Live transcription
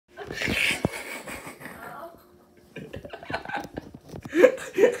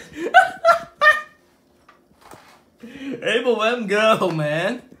Abel, let him go,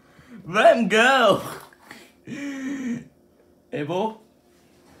 man. Let him go. Abel,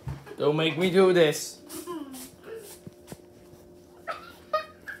 don't make me do this.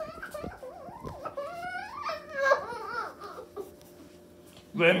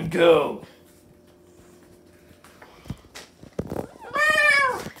 Let him go.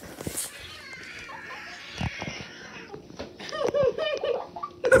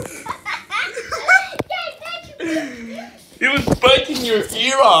 He was biting your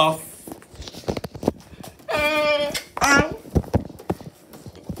ear off.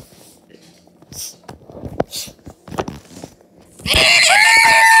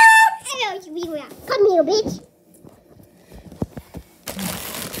 Come here, bitch.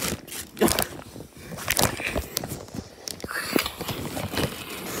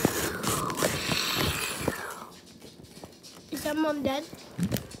 Is your mom dead?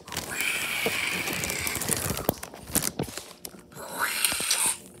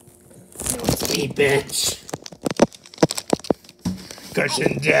 Hey, bitch.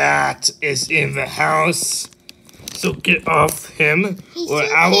 Cartoon Dad is in the house. So get off him, or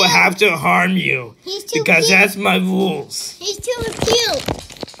I will have to harm you. Because that's my rules. He's too cute.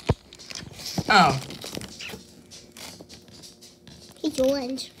 Oh. He's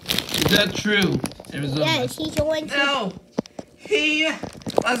orange. Is that true, Arizona? Yes, he's orange. No. He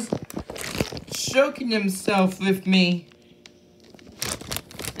was choking himself with me.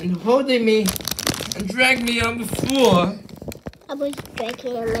 And holding me. And dragging me on the floor. I was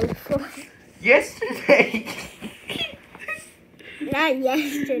dragging him on the floor. Yesterday. Not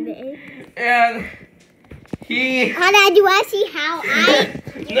yesterday. And he... Hannah, do I see how I...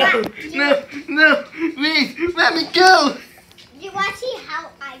 No, please, let me go. Do I see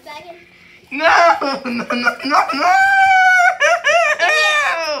how I got him? No.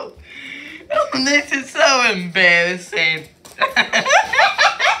 Oh, this is so embarrassing.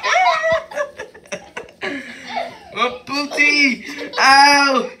 Oh, Booty!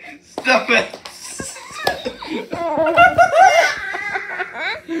 Ow! Stop it!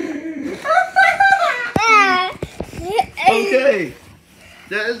 Okay,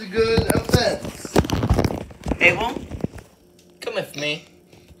 that is a good offense. Abel, come with me.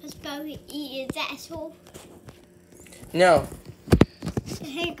 I was about to eat his asshole. No. The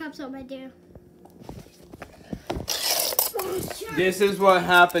handcuffs on my dear. This is what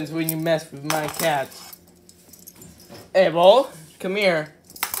happens when you mess with my cat. Abel, come here.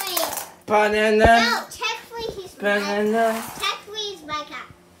 Wait. Banana. No, technically he's Banana. Technically he's my cat.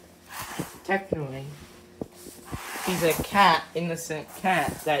 Technically. He's a cat, innocent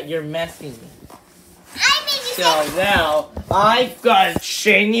cat that you're messing with. I made you So now, I've got to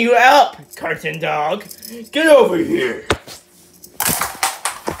chain you up, Cartoon Dog. Get over here.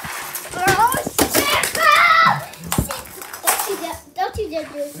 Oh, don't you dare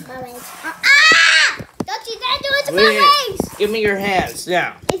do it to my legs. Ah! Don't you dare do it to my legs. Give me your hands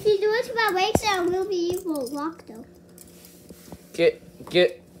now. If you do it to my legs, I will be able to walk though. Get.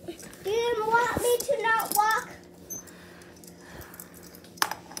 Do you want me to not walk?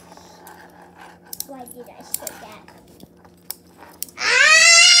 Why did I say that?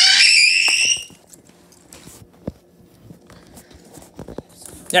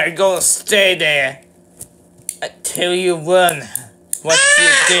 You're gonna stay there until you learn what you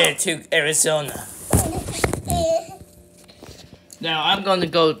did to Arizona. Now I'm gonna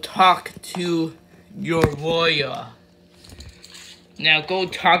go talk to your warrior. Now go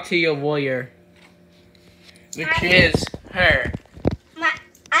talk to your warrior, which is her.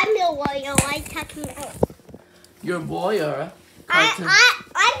 I'm the warrior. What are you talking about? Your warrior? I'm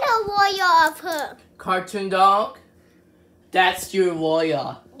the warrior of her. Cartoon Dog? That's your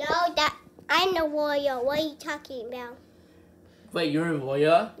warrior. No, I'm the warrior. What are you talking about? Wait, you're a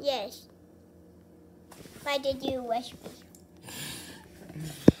warrior? Yes. Why did you wish me?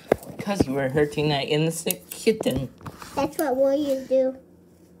 Because you were hurting that innocent kitten. That's what warriors do.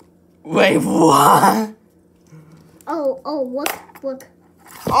 Wait, what? Oh, look.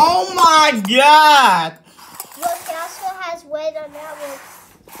 Oh my god! Look, it also has weight on that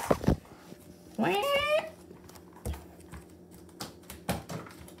one. What?